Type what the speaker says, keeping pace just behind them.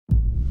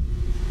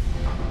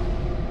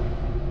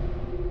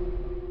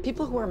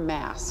People who wear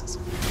masks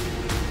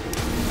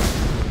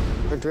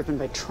are driven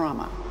by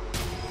trauma.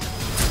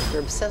 They're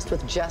obsessed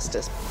with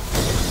justice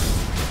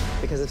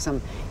because of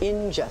some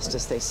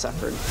injustice they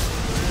suffered.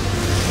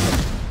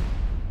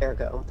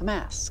 Ergo, the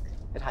mask.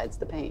 It hides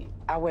the pain.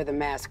 I wear the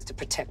mask to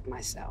protect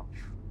myself.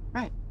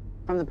 Right,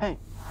 from the pain.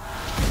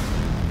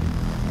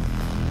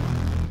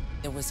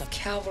 There was a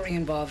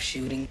cavalry-involved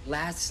shooting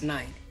last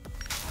night.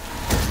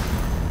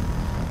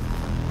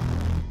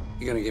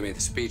 You gonna give me the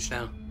speech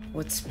now?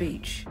 What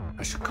speech?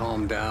 I should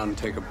calm down,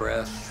 take a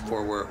breath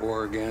before we're at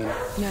war again.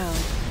 No.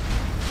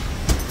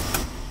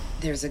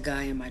 There's a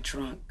guy in my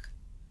trunk.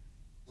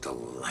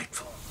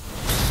 Delightful.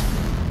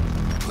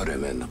 Put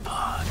him in the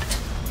pod.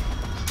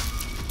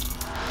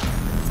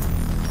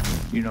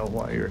 You know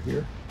why you're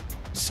here?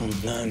 Some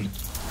nun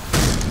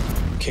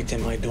kicked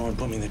in my door and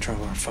put me in the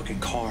trunk of our fucking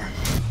car.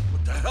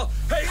 What the hell?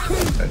 Hey!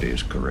 That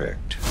is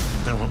correct.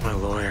 I want my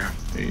lawyer.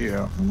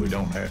 Yeah, we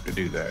don't have to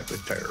do that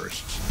with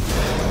terrorists.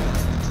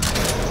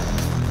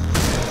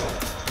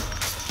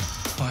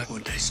 Why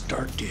would they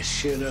start this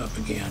shit up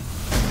again?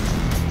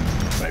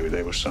 Maybe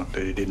there was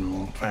something they didn't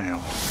want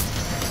found.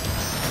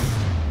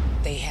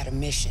 They had a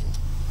mission.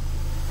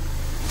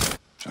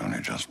 It's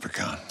only just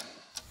begun.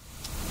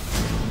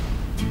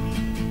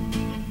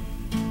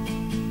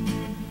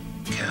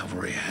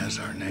 Cavalry has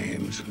our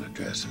names and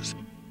addresses.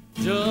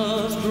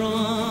 Just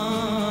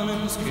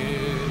running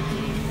scared.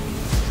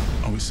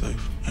 Are we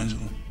safe,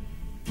 Angela?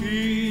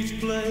 Each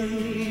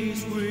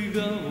place we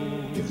go.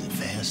 There's a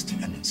vast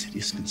and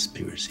insidious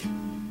conspiracy.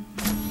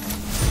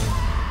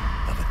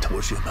 If I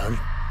told you about it,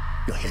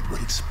 your head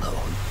would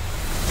explode.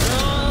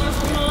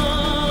 Just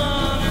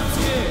running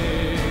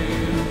scared.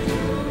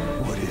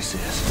 What is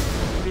this?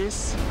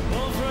 This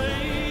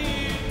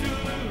Afraid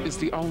to is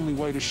the only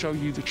way to show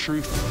you the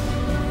truth.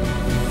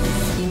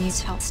 You need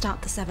to help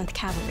stop the 7th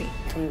Cavalry.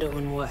 From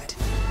doing what?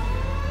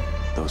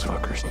 Those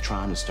fuckers are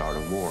trying to start a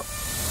war.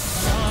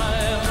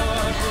 my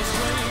heart was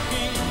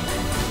breaking.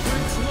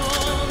 Which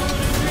one would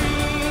it be?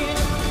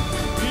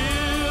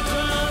 You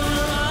turn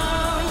around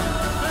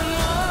and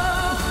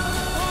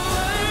walk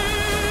away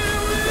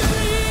with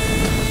me.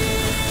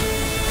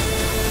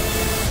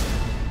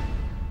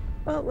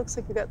 Well, it looks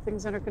like you got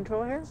things under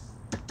control here.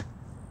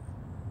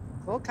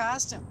 Full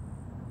costume.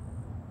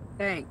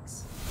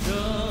 Thanks.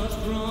 Just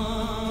run.